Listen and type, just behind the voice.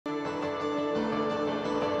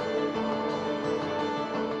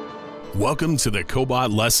Welcome to the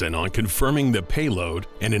Cobot lesson on confirming the payload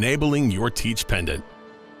and enabling your Teach pendant.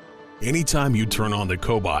 Anytime you turn on the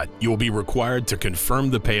Cobot, you will be required to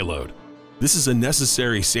confirm the payload. This is a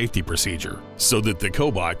necessary safety procedure so that the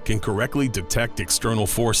Cobot can correctly detect external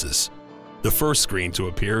forces. The first screen to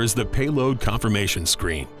appear is the payload confirmation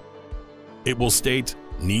screen. It will state,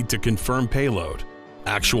 "Need to confirm payload.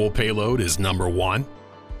 Actual payload is number 1.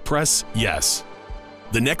 Press Yes."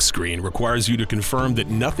 The next screen requires you to confirm that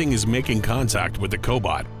nothing is making contact with the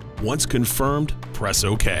Cobot. Once confirmed, press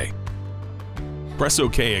OK. Press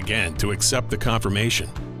OK again to accept the confirmation.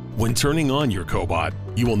 When turning on your Cobot,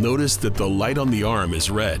 you will notice that the light on the arm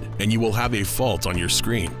is red and you will have a fault on your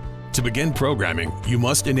screen. To begin programming, you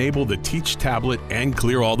must enable the Teach tablet and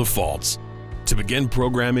clear all the faults. To begin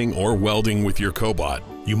programming or welding with your Cobot,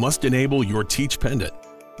 you must enable your Teach pendant.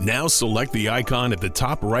 Now select the icon at the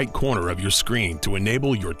top right corner of your screen to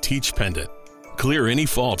enable your Teach pendant. Clear any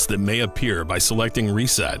faults that may appear by selecting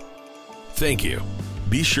Reset. Thank you.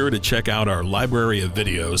 Be sure to check out our library of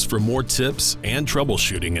videos for more tips and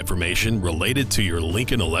troubleshooting information related to your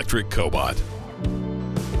Lincoln Electric Cobot.